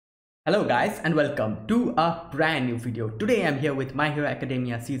Hello guys and welcome to a brand new video. Today I'm here with My Hero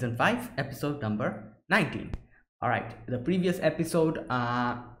Academia Season 5 episode number 19. Alright, the previous episode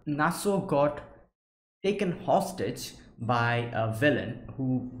Naso got taken hostage by a villain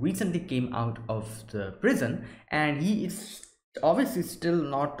who recently came out of the prison, and he is obviously still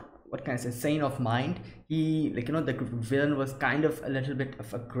not, what can I say, sane of mind. He, the villain was kind of a little bit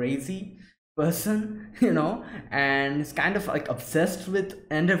of a crazy person, and is kind of like obsessed with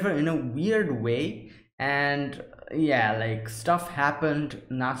Endeavor in a weird way. And yeah, like stuff happened.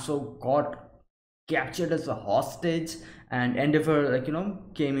 Naso got captured as a hostage, and Endeavor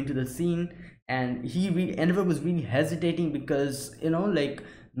came into the scene, and Endeavor was really hesitating because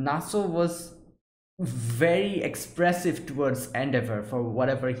Naso was very expressive towards Endeavor for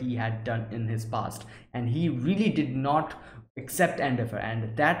whatever he had done in his past, and he really did not accept Endeavor,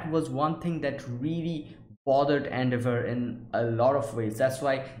 and that was one thing that really bothered Endeavor in a lot of ways. That's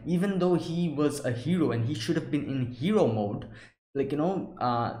why, even though he was a hero and he should have been in hero mode,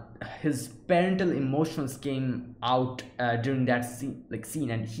 his parental emotions came out during that scene,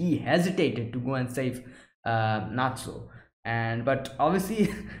 and he hesitated to go and save Natsu. But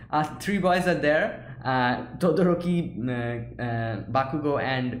obviously three boys are there, Todoroki, Bakugo,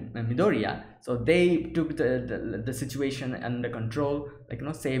 and Midoriya. So they took the situation under control,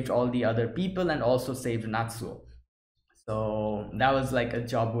 saved all the other people and also saved Natsuo. So that was like a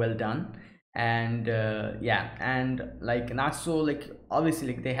job well done. And yeah, and Natsuo,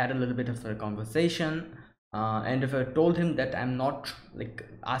 obviously they had a little bit of a conversation. Endeavor told him that I'm not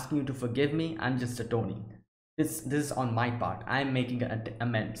asking you to forgive me, I'm just atoning. This is on my part. I'm making an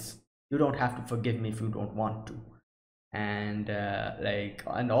amends. You don't have to forgive me if you don't want to. And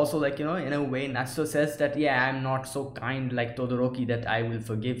and also in a way, Natsuo says that, yeah, I'm not so kind like Todoroki that I will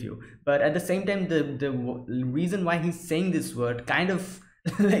forgive you. But at the same time, the reason why he's saying this word kind of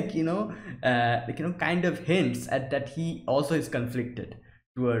kind of hints at that he also is conflicted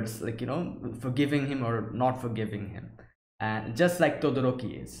towards forgiving him or not forgiving him, and just like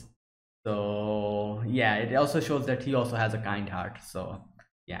Todoroki is. So yeah, it also shows that he also has a kind heart. So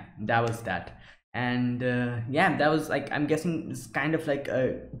yeah, that was that. And yeah, that was I'm guessing it's kind of like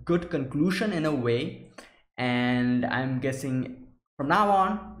a good conclusion in a way. And I'm guessing from now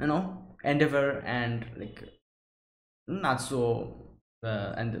on, Endeavor and Natsuo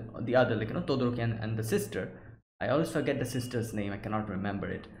and the other Todoroki and the sister, I always forget the sister's name, I cannot remember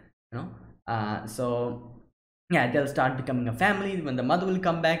it, so yeah, they'll start becoming a family. When the mother will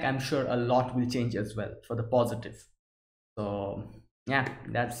come back, I'm sure a lot will change as well for the positive. So yeah,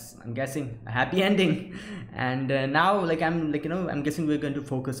 that's, I'm guessing, a happy ending. And now I'm guessing we're going to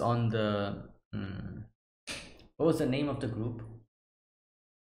focus on the what was the name of the group?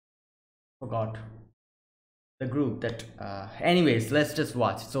 Forgot the group that anyways, let's just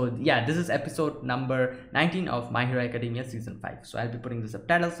watch. So yeah, this is episode number 19 of My Hero Academia Season 5. So I'll be putting the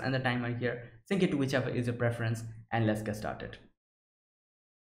subtitles and the timer here. Sync it to whichever is your preference, and let's get started.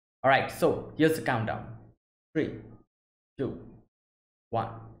 All right, so here's the countdown. 3, 2, 1,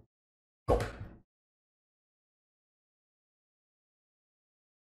 go.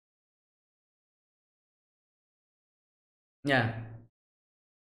 Yeah.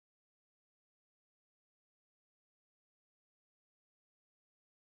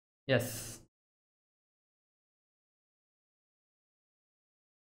 Yes.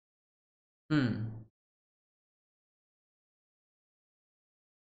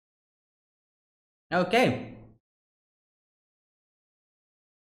 Okay.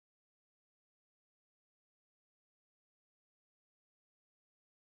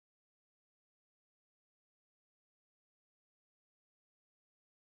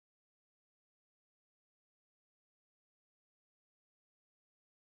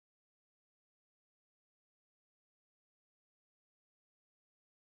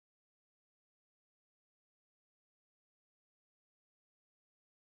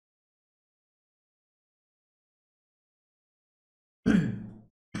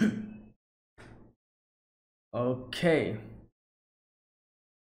 Okay.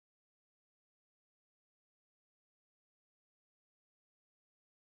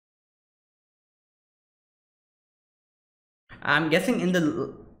 I'm guessing in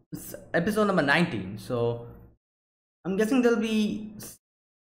the episode number 19, so I'm guessing there'll be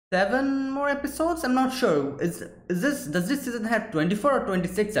 7 more episodes. I'm not sure. Does this season have 24 or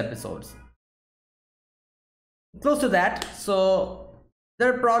 26 episodes? Close to that. So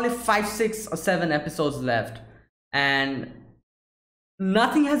there are probably 5, 6, or 7 episodes left, and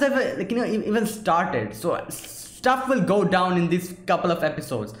nothing has ever even started. So stuff will go down in these couple of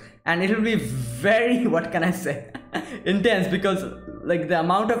episodes, and it will be very what can I say intense because like the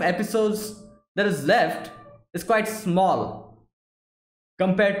amount of episodes that is left is quite small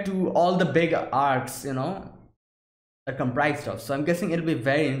compared to all the big arcs, you know, are comprised of. So I'm guessing it'll be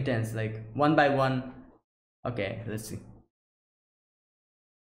very intense, like one by one. Okay, let's see.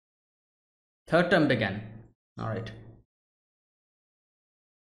 Third term began. All right.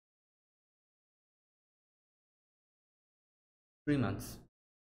 Three months.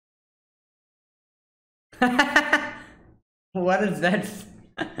 What is that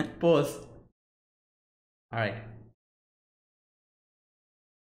pose? All right.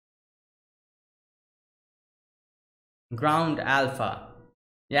 Ground alpha.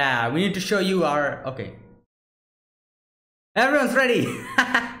 Yeah, we need to show you our. Okay. Everyone's ready.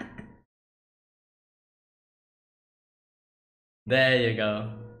 There you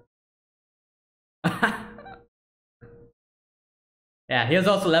go. Yeah, he has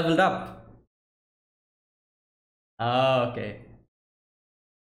also leveled up. Oh, okay.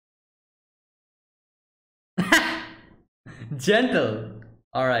 Gentle.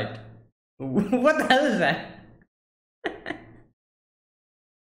 All right. What the hell is that?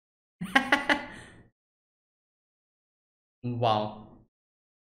 Wow.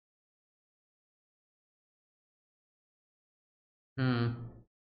 Hmm.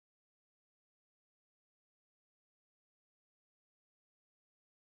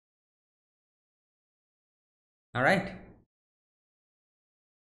 All right.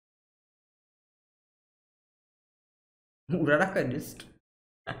 Urarakadist.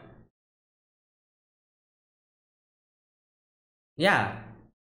 Yeah.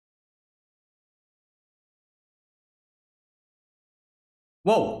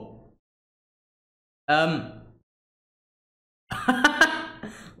 Whoa. Um.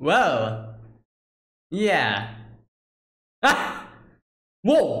 Well. Yeah.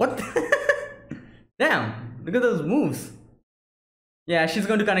 Whoa. What? Damn. Look at those moves. Yeah, she's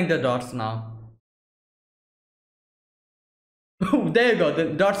going to connect the dots now. There you go. The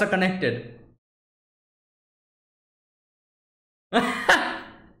dots are connected.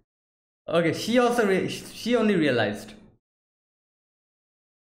 Okay, she only realized.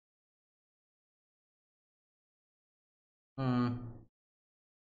 Hmm.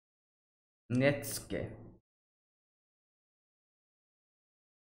 Netsuke.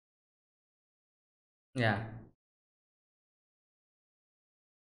 Yeah.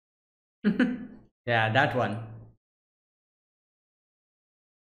 Yeah, that one.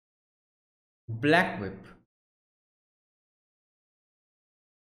 Black whip.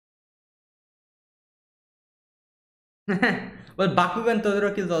 Well, Bakugan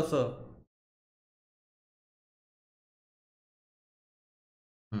Todoroki is also.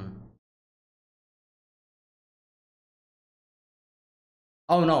 Hmm.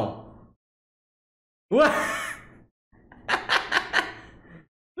 Oh no. What?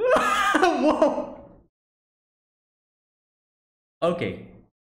 Whoa. Okay.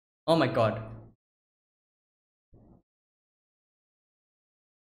 Oh my god.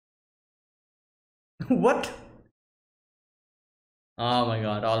 What? Oh my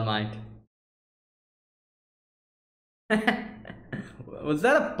god, All Might. Was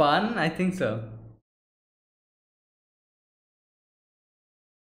that a pun? I think so.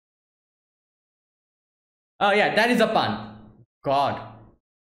 Oh yeah, that is a pun. God.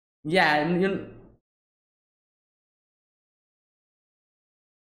 Yeah, and you.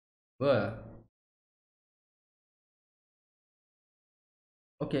 Whoa.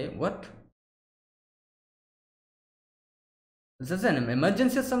 Okay, what? Is this an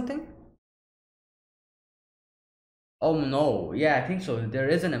emergency or something? Oh no. Yeah, I think so. There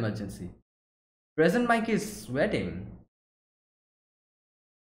is an emergency. Present Mike is sweating.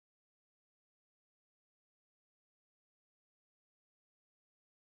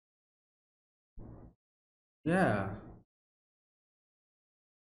 Yeah.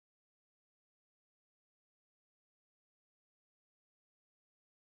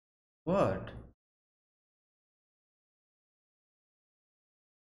 What?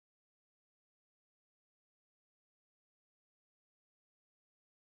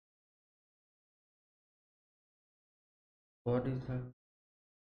 What is that?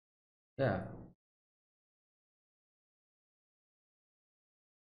 Yeah.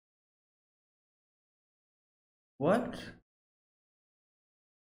 What?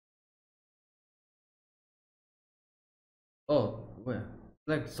 Oh, where?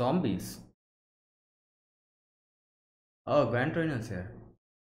 Like zombies. Oh, Grand Trainers here.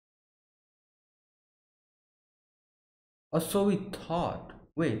 Oh, so we thought.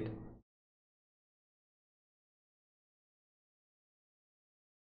 Wait.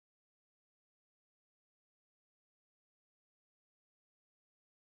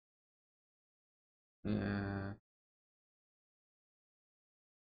 Yeah.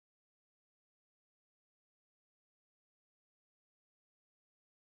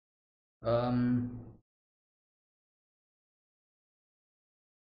 Um.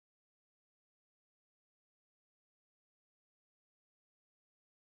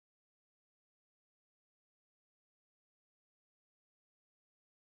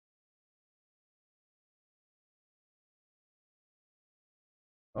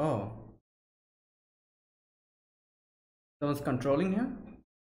 Oh, someone's controlling him.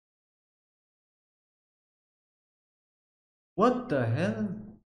 What the hell?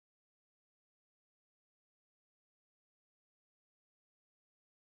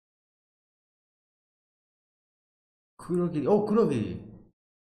 Kurogiri. Oh, Kurogiri.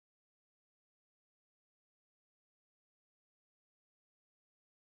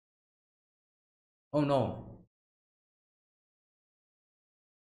 Oh no.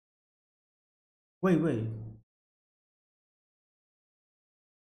 Wait, wait.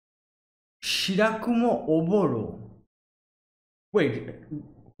 Shirakumo Oboro. Wait,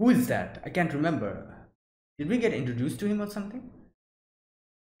 who is that? I can't remember. Did we get introduced to him or something?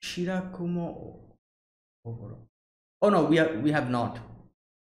 Shirakumo Oboro. Oh no, we have not.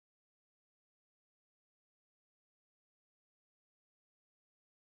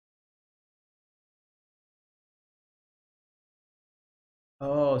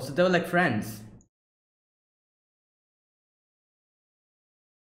 Oh, so they were like friends.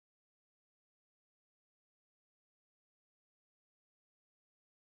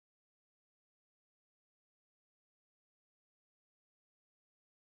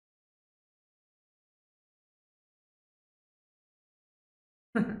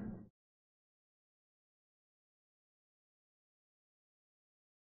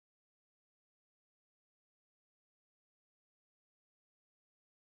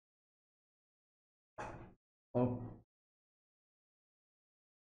 Oh,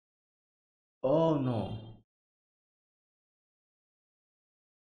 oh no.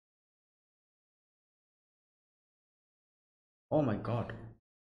 Oh my god.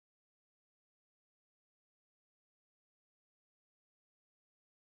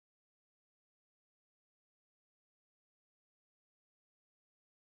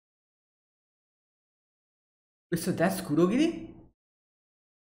 Wait, so that's Kurogiri?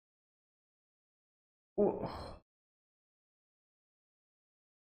 Oh,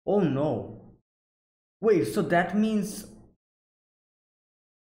 oh no. Wait, so that means.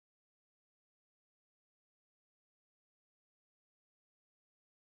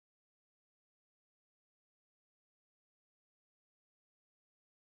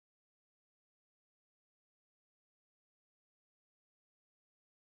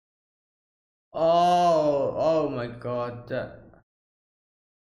 Oh, oh my god.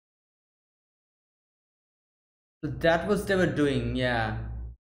 That was they were doing, yeah.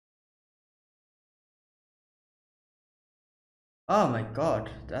 Oh my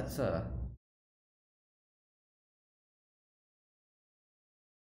god, that's a.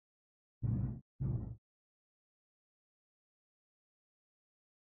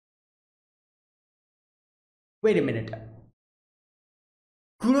 Wait a minute.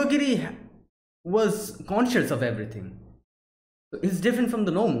 Kurogiri was conscious of everything. He's different from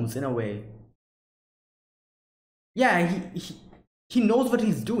the Nomus in a way. Yeah, he knows what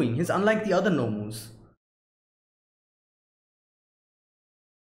he's doing. He's unlike the other Nomus.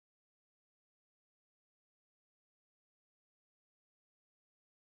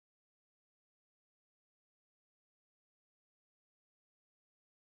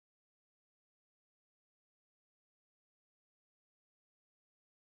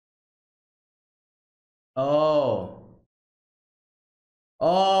 Oh.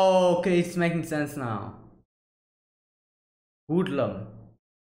 Oh, okay, it's making sense now. Hoodlum.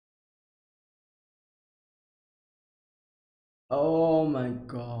 Oh my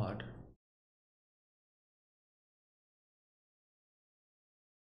god.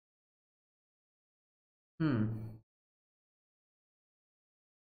 Hmm.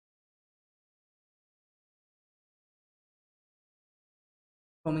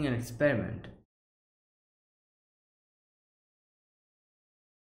 Forming an experiment.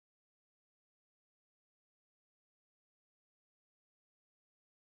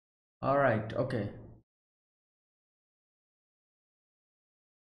 Alright, okay.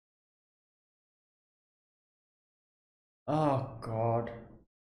 Oh god.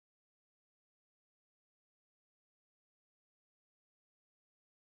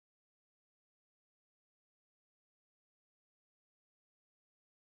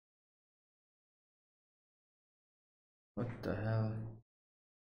 What the hell?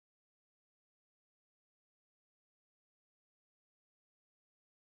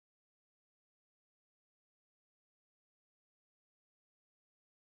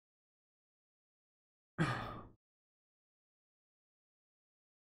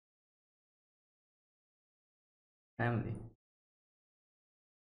 family.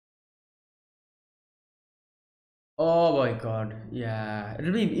 Oh my god, yeah.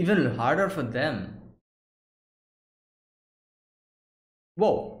 It'll be even harder for them.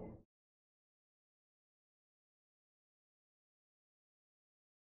 Whoa.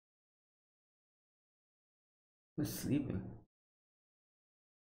 Who's sleeping?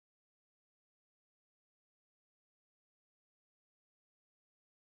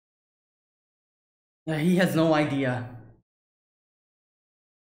 Yeah, he has no idea.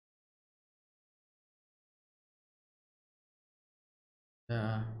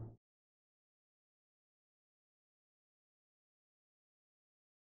 Yeah.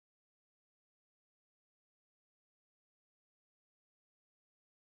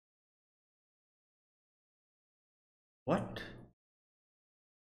 What?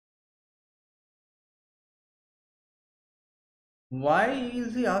 Why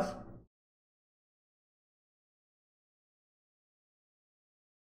is he ask?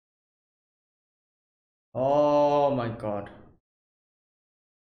 Oh my god.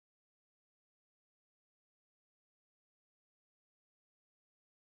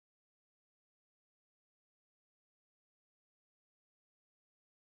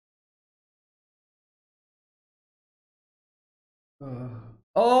 Uh,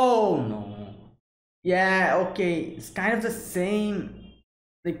 oh no. Yeah, okay. It's kind of the same.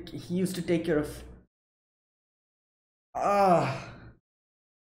 Like he used to take care of. Ah.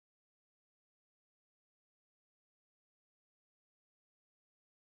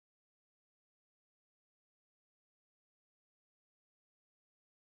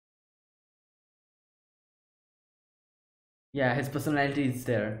 Yeah, his personality is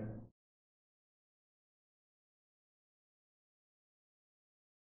there.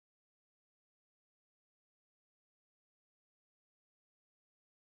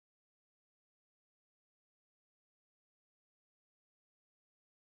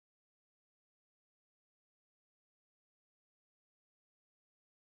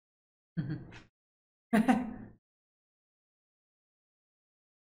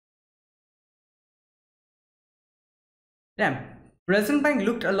 Damn. President Bank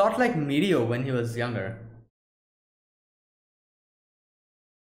looked a lot like Mirio when he was younger.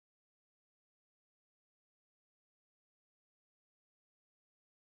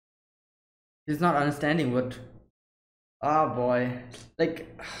 He's not understanding what. Ah, boy. Like.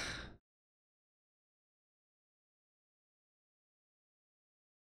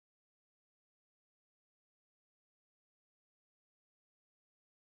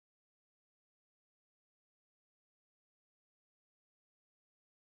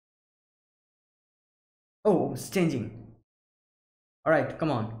 Oh, it's changing. Alright,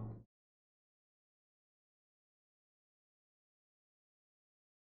 come on.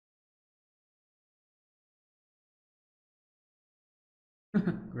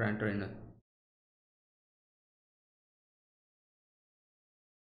 Gran Torino.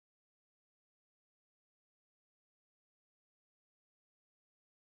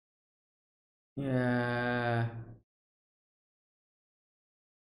 Yeah.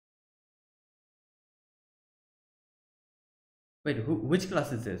 Wait, which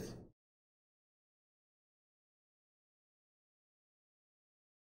class is this?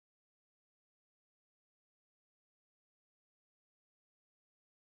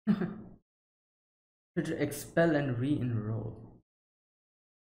 To expel and re-enroll.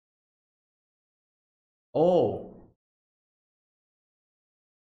 Oh.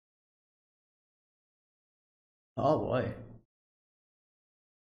 Oh boy.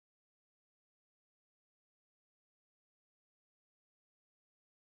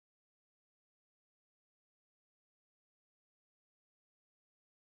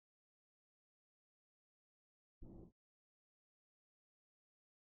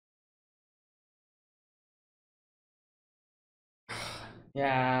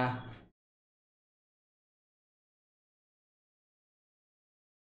 Yeah.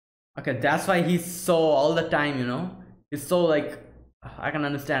 Okay, that's why he's so all the time, you know? He's so like I can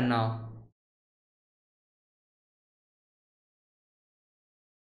understand now.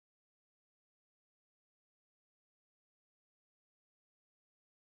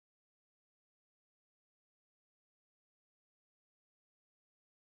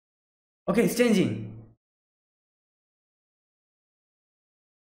 Okay, it's changing.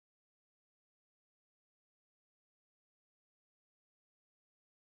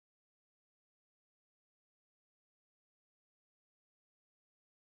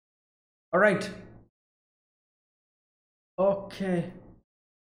 Alright. Okay.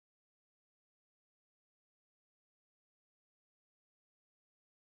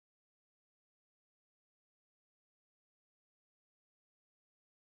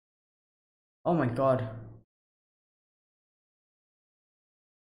 Oh my god.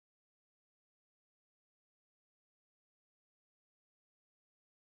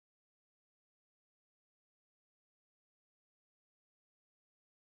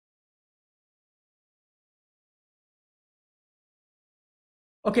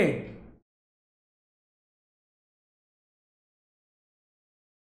 Okay.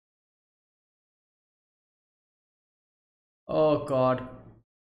 Oh god.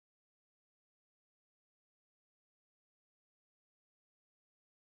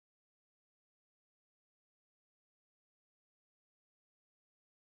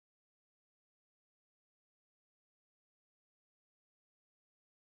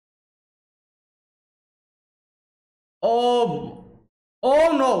 Oh.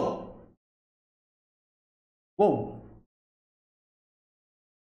 Oh no. Whoa.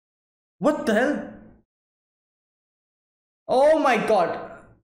 What the hell? Oh my god.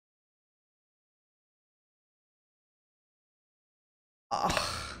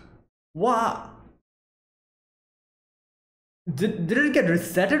 Ah. Wow. Did it get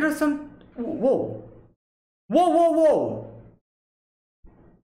resetted or something? Whoa. Whoa, whoa, whoa.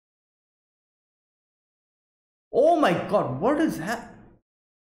 Oh my god, what is that?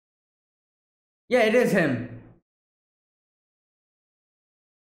 Yeah, it is him.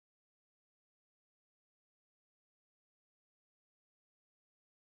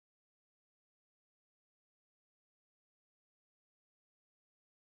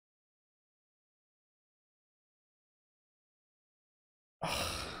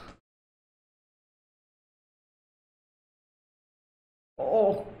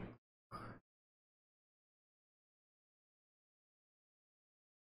 Oh.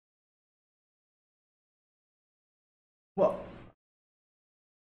 What?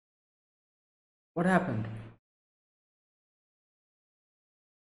 What happened?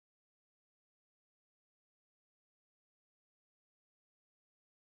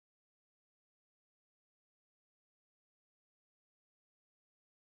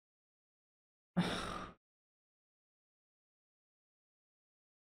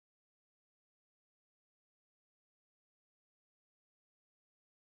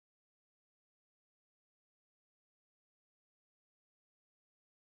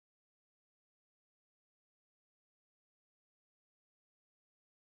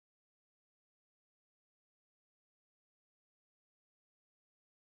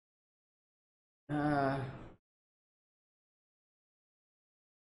 Uh,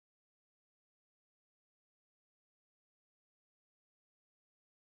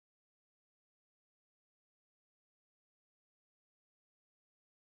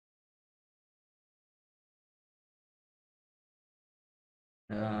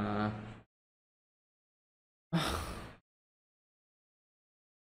 uh,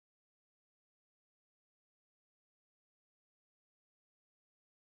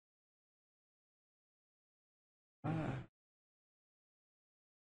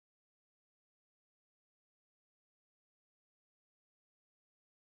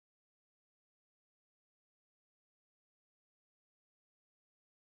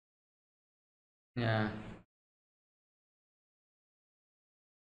 yeah.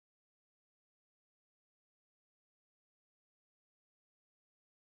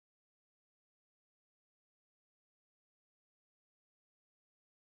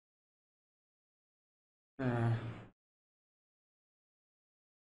 Uh,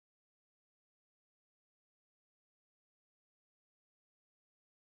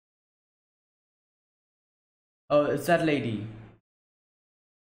 oh, it's that lady.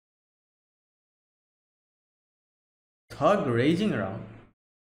 Thug raging around.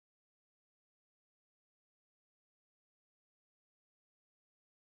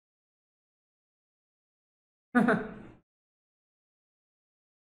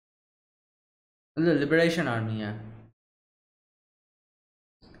 The Liberation Army, yeah.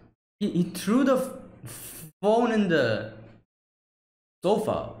 He threw the phone in the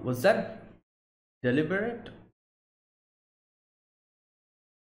sofa. Was that deliberate?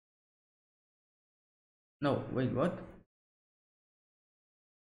 No, wait, what?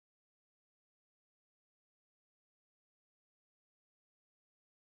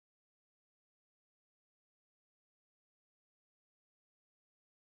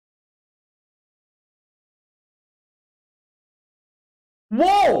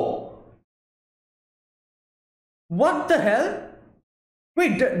 Whoa! What the hell?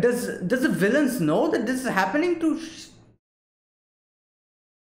 Wait, does the villains know that this is happening to?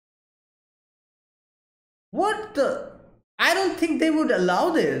 What the? I don't think they would allow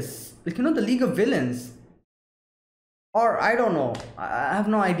this. Like, you know, the League of Villains, or I don't know. I have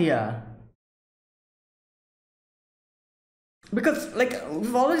no idea. because like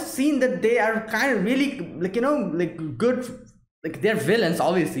we've always seen that they are kind of really like like good, like they're villains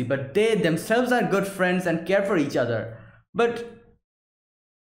obviously, but they themselves are good friends and care for each other. But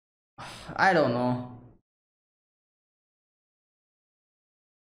I don't know.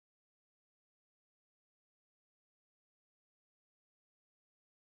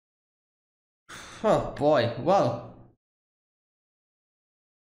 Oh boy, well.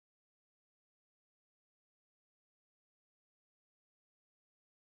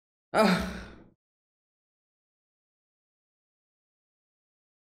 uh,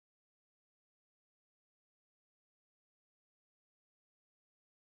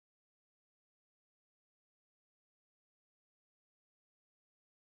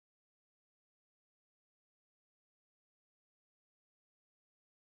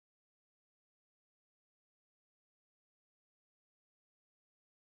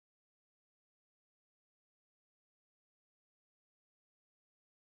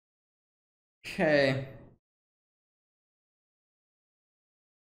 okay,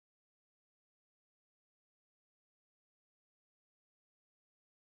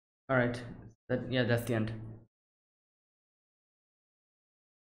 all right, that, yeah, that's the end.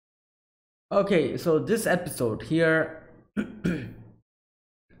 Okay, so this episode here,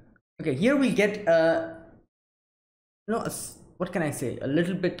 okay, here we get what can I say, a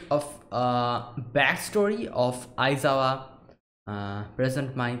little bit of backstory of Aizawa,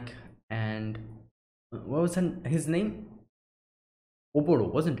 present Mike, and what was his name?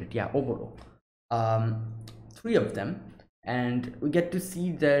 Oboro, wasn't it? Yeah, Oboro. um Three of them, and we get to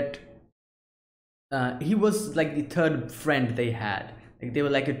see that he was like the third friend they had, like they were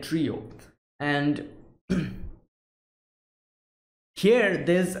like a trio. And here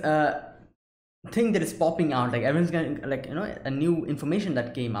there's a thing that is popping out, like everyone's gonna, like, a new information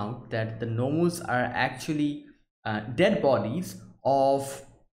that came out, that the Nomus are actually dead bodies of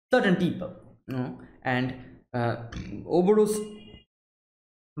certain people, and Oboro's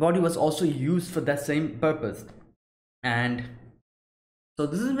body was also used for that same purpose. And so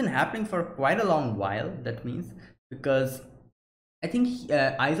this has been happening for quite a long while, that means, because I think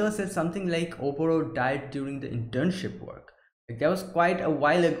Aizawa said something like Oboro died during the internship work. Like that was quite a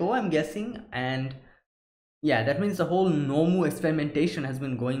while ago, I'm guessing. And yeah, that means the whole Nomu experimentation has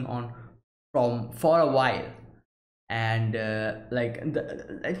been going on from for a while. And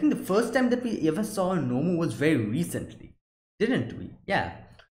I think the first time that we ever saw a Nomu was very recently, didn't we? Yeah.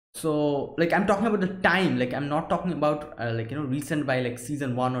 So like I'm talking about the time, like I'm not talking about recent by like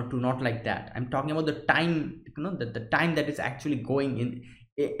season 1 or 2, not like that. I'm talking about the time, the time that is actually going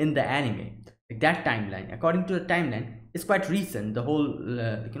in the anime. Like that timeline, according to the timeline, is quite recent. The whole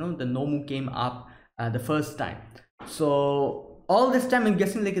the Nomu came up the first time. So all this time I'm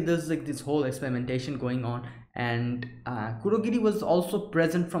guessing like there's like this whole experimentation going on. And Kurogiri was also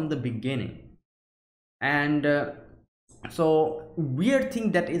present from the beginning. And so weird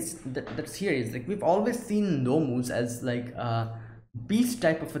thing that's here is like we've always seen Nomus as like a beast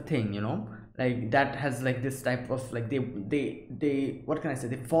type of a thing, like that has like this type of like they what can I say,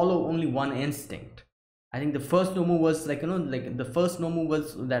 they follow only one instinct. I think the first Nomu was like like the first Nomu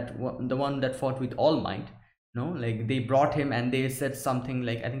was the one that fought with All Might. Like they brought him and they said something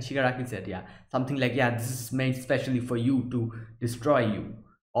like, I think Shigaraki said, yeah, something like, yeah, this is made specially for you to destroy you,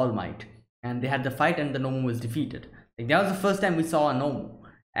 All Might. And they had the fight and the Nomu was defeated. Like that was the first time we saw a Nomu.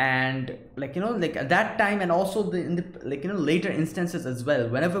 And like like at that time, and also in the like later instances as well,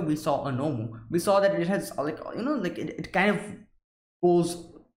 whenever we saw a Nomu, we saw that it has like like it kind of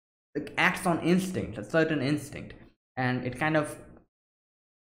goes, like acts on instinct, a certain instinct. And it kind of,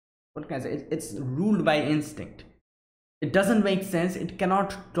 what can I say, it's ruled by instinct. It doesn't make sense, it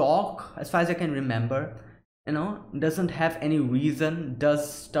cannot talk as far as I can remember, doesn't have any reason,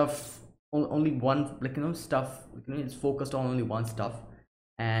 does stuff only one, like stuff, it's focused on only one stuff.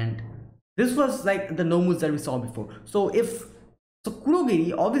 And this was like the Nomus that we saw before. So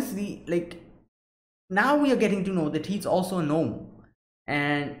Kurogiri, obviously, like now we are getting to know that he's also a Nomu.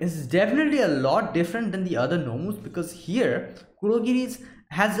 And it's definitely a lot different than the other Nomus, because here Kurogiri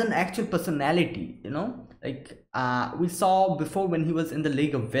has an actual personality, like we saw before when he was in the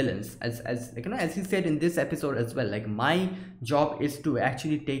League of Villains, as like as he said in this episode as well, like my job is to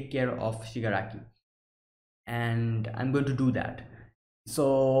actually take care of Shigaraki, and I'm going to do that.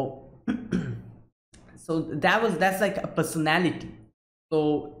 So so that's like a personality.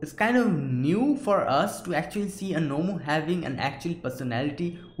 So it's kind of new for us to actually see a Nomu having an actual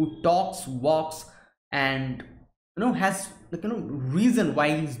personality, who talks, walks, and has like reason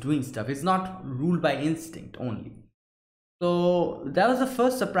why he's doing stuff. It's not ruled by instinct only. So that was the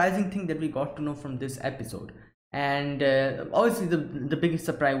first surprising thing that we got to know from this episode. And obviously the biggest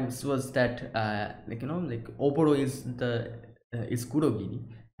surprise was that like Oboro is Kurogiri,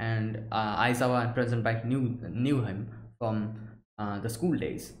 and Aizawa and President Bike knew him from the school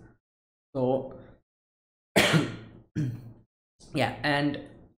days. So yeah, and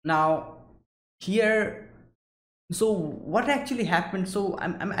now here, so what actually happened? So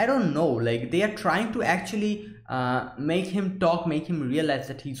I don't know, like they are trying to actually make him talk, make him realize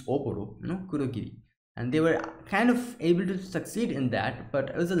that he's Oboro, Kurogiri, and they were kind of able to succeed in that, but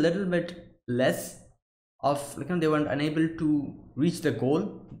it was a little bit less of, they weren't unable to reach the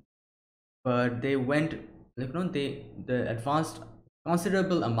goal, but they went, they advanced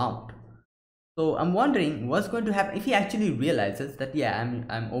considerable amount. So I'm wondering what's going to happen if he actually realizes that, yeah,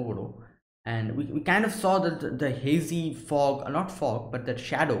 I'm Oboro. And we kind of saw that the hazy fog, not fog, but that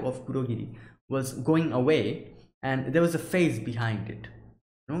shadow of Kurogiri was going away, and there was a face behind it,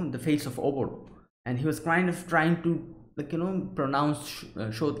 the face of Oboro, and he was kind of trying to pronounce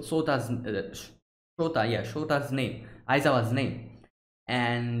Shota's name, Aizawa's name,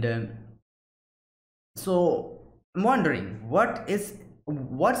 and so I'm wondering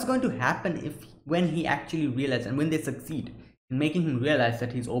what's going to happen if when he actually realizes, and when they succeed in making him realize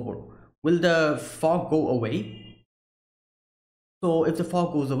that he's Oboro. Will the fog go away? So if the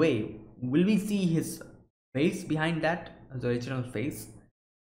fog goes away, will we see his face behind that, the original face?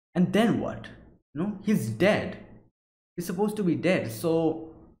 And then what? He's dead. He's supposed to be dead. So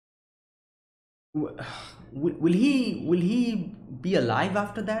will he be alive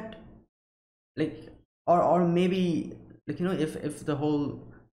after that? Like, or maybe, if the whole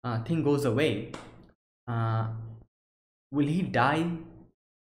thing goes away, will he die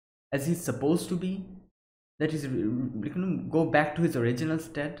as he's supposed to be? That is, go back to his original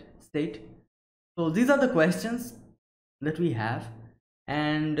state. So these are the questions that we have,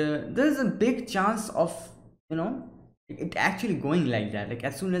 and there's a big chance of it actually going like that. Like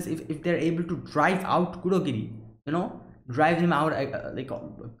as soon as if they're able to drive out Kurogiri, drive him out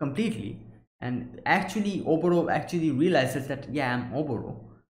completely, and actually Oboro actually realizes that, yeah, I'm Oboro,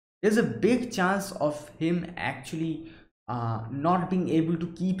 there's a big chance of him actually not being able to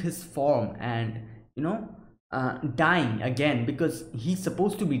keep his form, and dying again, because he's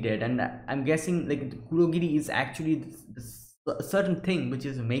supposed to be dead. And I'm guessing like Kurogiri is actually this certain thing which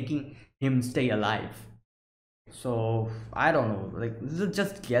is making him stay alive. So I don't know, like this is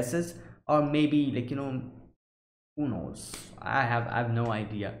just guesses, or maybe who knows, I have no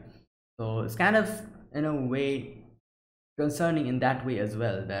idea. So it's kind of in a way concerning in that way as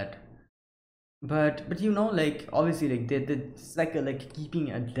well, that but like obviously like it's like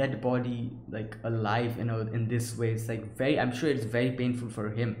keeping a dead body like alive in this way. It's like very, I'm sure it's very painful for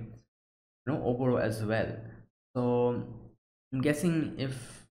him, Oboro as well. So I'm guessing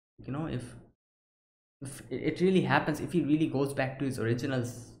if if it really happens, if he really goes back to his original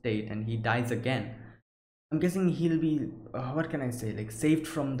state and he dies again, I'm guessing he'll be what can I say, like saved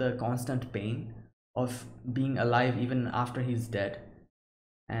from the constant pain of being alive even after he's dead,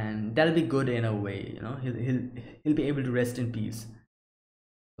 and that'll be good in a way. He'll be able to rest in peace.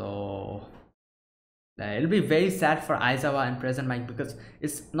 So it'll be very sad for Aizawa and Present Mike, because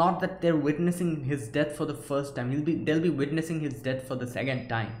it's not that they're witnessing his death for the first time, they'll be witnessing his death for the second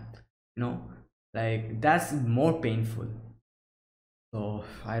time, like that's more painful. So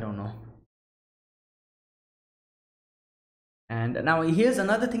I don't know. And now here's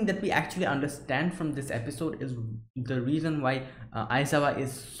another thing that we actually understand from this episode is the reason why Aizawa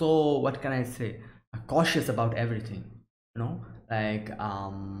is so, what can I say, cautious about everything. Like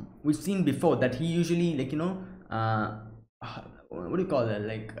we've seen before that he usually what do you call that,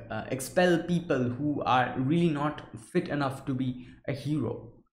 like expel people who are really not fit enough to be a hero,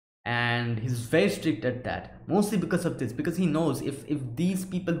 and he's very strict at that, mostly because of this, because he knows if these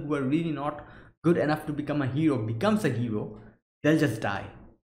people who are really not good enough to become a hero becomes a hero, they'll just die,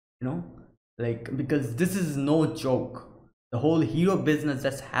 like, because this is no joke. The whole hero business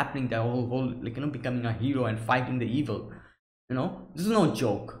that's happening, the whole becoming a hero and fighting the evil, this is no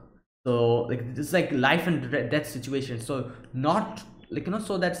joke. So like it's like life and death situation. So not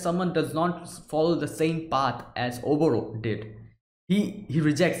so that someone does not follow the same path as Oboro did, he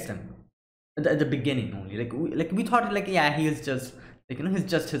rejects them at the beginning only. We thought like, yeah, he is just he's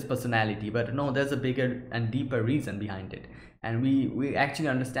just his personality, but no, there's a bigger and deeper reason behind it, and we actually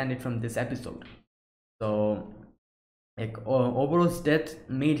understand it from this episode. So like Oboro's death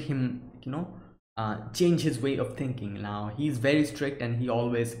made him change his way of thinking. Now he's very strict, and he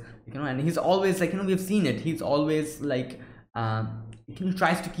always and he's always like we've seen it, he's always like he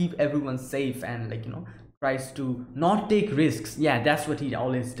tries to keep everyone safe, and tries to not take risks. Yeah, that's what he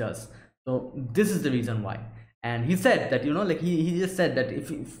always does. So this is the reason why. And he said that, you know, like he just said that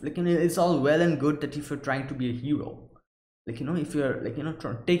if like, you know, it's all well and good that if you're trying to be a hero, like, you know, if you're like, you know,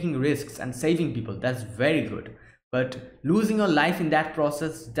 taking risks and saving people, that's very good, but losing your life in that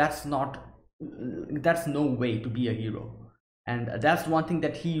process, that's not, that's no way to be a hero. And that's one thing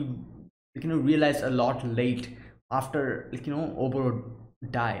that he, like, you know, realized a lot late after, like, you know, Oboro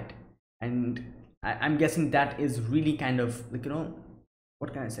died. And I'm guessing that is really kind of like, you know,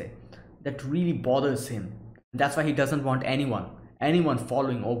 what can I say, that really bothers him. That's why he doesn't want anyone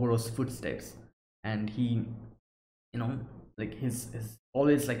following Oboro's footsteps. And he, you know, like his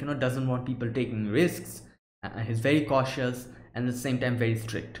always, like, you know, doesn't want people taking risks. He's very cautious and at the same time very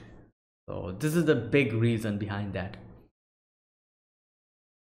strict. So this is the big reason behind that.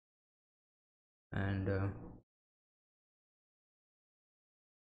 And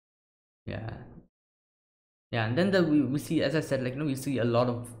yeah, yeah. And then we see, as I said, like, you know, we see a lot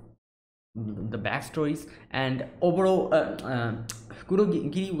of the backstories. And overall,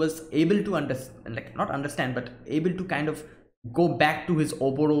 Kurogiri was able to understand, like, not understand, but able to kind of go back to his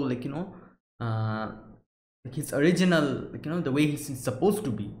Oboro, like, you know, like his original, like, you know, the way he's supposed to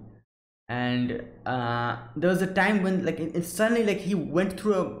be. And there was a time when, like, it suddenly, like, he went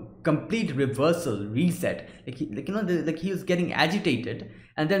through a complete reversal reset, like he, like, you know, like he was getting agitated,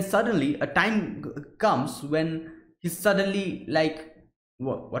 and then suddenly a time comes when he's suddenly like,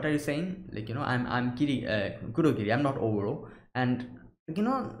 what are you saying, like, you know, I'm Kurogiri, I'm not Oboro. And, like, you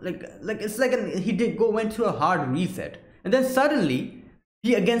know, like it's like he did go went through a hard reset, and then suddenly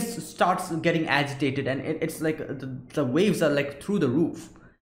he again starts getting agitated, and it's like the waves are like through the roof.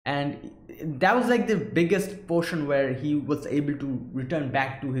 And that was like the biggest portion where he was able to return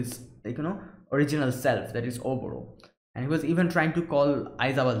back to his, like, you know, original self, that is Oboro. And he was even trying to call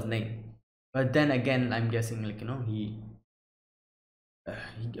Aizawa's name, but then again, I'm guessing, like, you know, he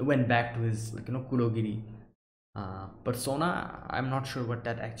went back to his, like, you know, Kurogiri persona. I'm not sure what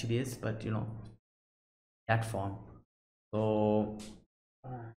that actually is, but, you know, that form. So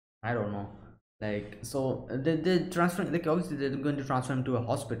I don't know, like, so they transfer, like, obviously they're going to transfer him to a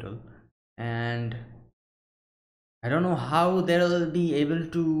hospital. And I don't know how they'll be able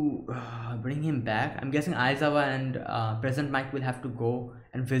to bring him back. I'm guessing Aizawa and President Mike will have to go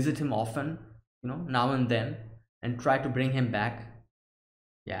and visit him often, you know, now and then, and try to bring him back.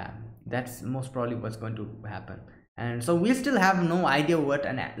 Yeah, that's most probably what's going to happen. And so we still have no idea what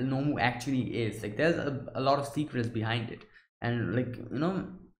an Nomu actually is. Like, there's a lot of secrets behind it. And, like, you know,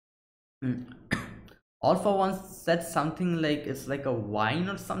 All for One said something like it's like a wine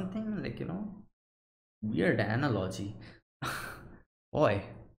or something, like, you know, weird analogy. Boy.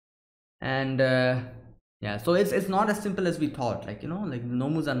 And yeah, so it's not as simple as we thought, like, you know, like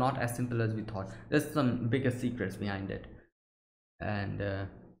Nomus are not as simple as we thought. There's some bigger secrets behind it. And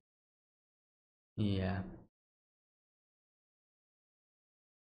yeah,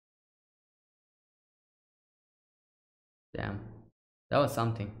 damn, that was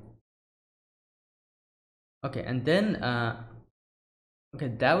something. Okay, and then okay,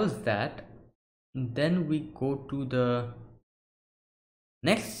 that was that. And then we go to the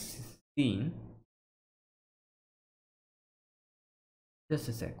next scene. Just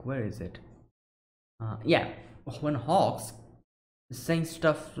a sec, where is it? Yeah, when Hawks is saying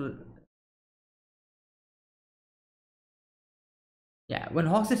stuff. Yeah, when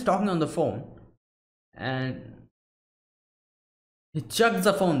Hawks is talking on the phone, and he chucks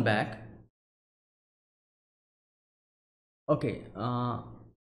the phone back. Okay, all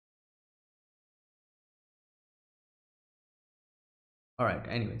right,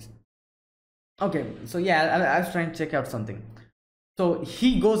 anyways. Okay, so yeah, I was trying to check out something. So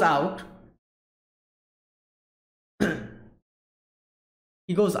he goes out.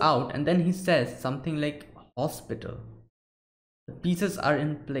 He goes out, and then he says something like hospital. The pieces are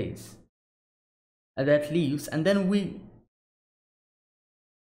in place. And that leaves, and then we,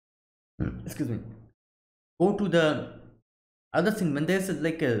 excuse me, go to the other scene when there's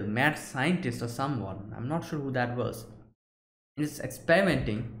like a mad scientist or someone. I'm not sure who that was. Is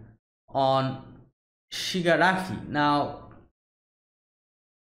experimenting on Shigaraki. Now,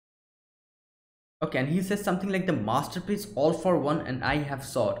 okay, and he says something like the masterpiece, all for one, and I have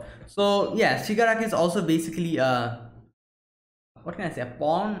sought. So yeah, Shigaraki is also basically what can I say, a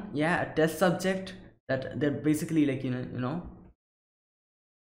pawn, yeah, a test subject, that they're basically like,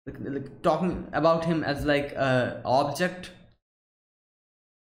 like talking about him as like a object.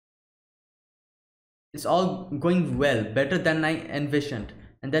 It's all going well, better than I envisioned.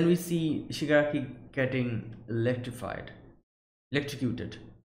 And then we see Shigaraki getting electrocuted.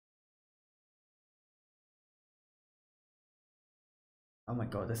 Oh my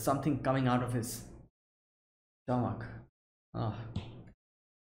god, there's something coming out of his Stomach. Oh.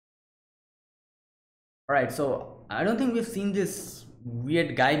 All right, so I don't think we've seen this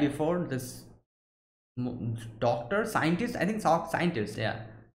weird guy before. This doctor, scientist. I think scientist. Yeah,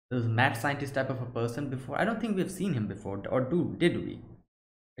 this mad scientist type of a person before. I don't think we've seen him before, or did we?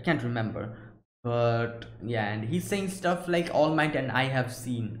 I can't remember. But yeah, and he's saying stuff like All Might and I have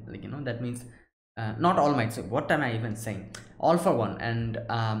seen. Like, that means not All Might. So what am I even saying? All for One, and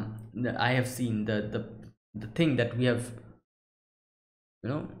I have seen the thing that we have, you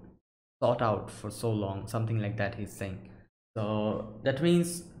know thought out for so long, something like that he's saying. So that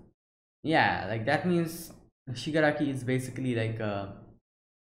means, yeah, like that means Shigaraki is basically like a,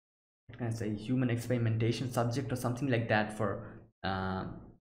 what can I say, human experimentation subject or something like that for uh,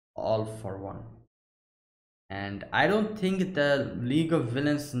 All for One. And I don't think the League of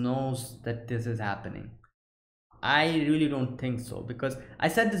Villains knows that this is happening. I really don't think so, because I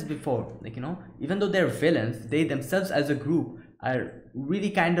said this before, like, even though they're villains, they themselves as a group are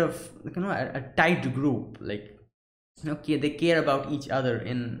really kind of, like, a tight group. Like, okay, they care about each other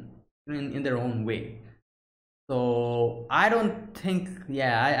in their own way. So I don't think,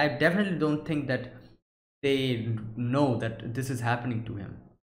 yeah, I definitely don't think that they know that this is happening to him.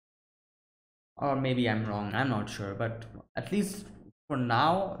 Or maybe I'm wrong, I'm not sure, but at least for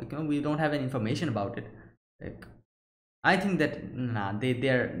now, we don't have any information about it. Like, I think that, nah,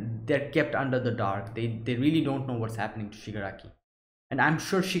 they're kept under the dark. They really don't know what's happening to Shigaraki, and I'm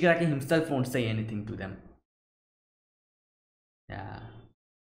sure Shigaraki himself won't say anything to them. Yeah,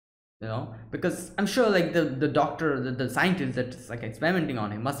 because I'm sure, like, the doctor, the scientist that's like experimenting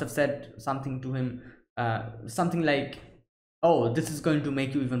on him must have said something to him, something like, "Oh, this is going to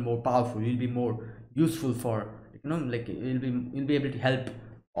make you even more powerful. You'll be more useful for, like, you'll be able to help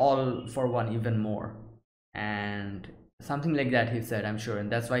All for One even more." And something like that he said, I'm sure, and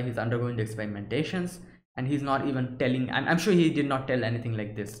that's why he's undergoing the experimentations, and he's not even telling, I'm sure he did not tell anything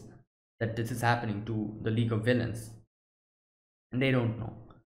like this, that this is happening to the League of Villains, and they don't know.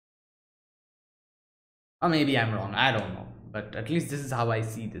 Or maybe I'm wrong, I don't know, but at least this is how I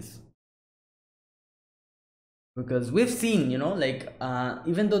see this. Because we've seen, like,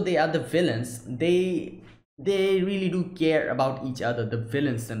 even though they are the villains, they really do care about each other, the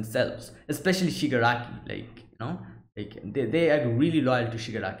villains themselves, especially Shigaraki. Like, like, they are really loyal to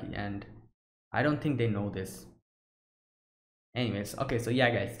Shigaraki, and I don't think they know this. Anyways, okay, so yeah,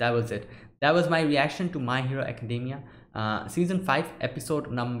 guys, that was it. That was my reaction to My Hero Academia season 5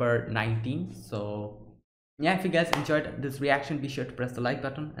 episode number 19. So yeah, if you guys enjoyed this reaction, be sure to press the like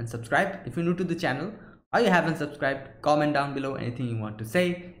button and subscribe if you're new to the channel, or you haven't subscribed. Comment down below anything you want to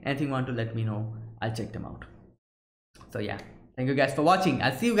say, anything you want to let me know. I'll check them out. So yeah, thank you guys for watching.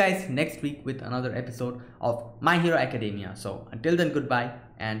 I'll see you guys next week with another episode of My Hero Academia. So until then, goodbye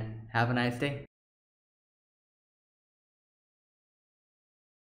and have a nice day.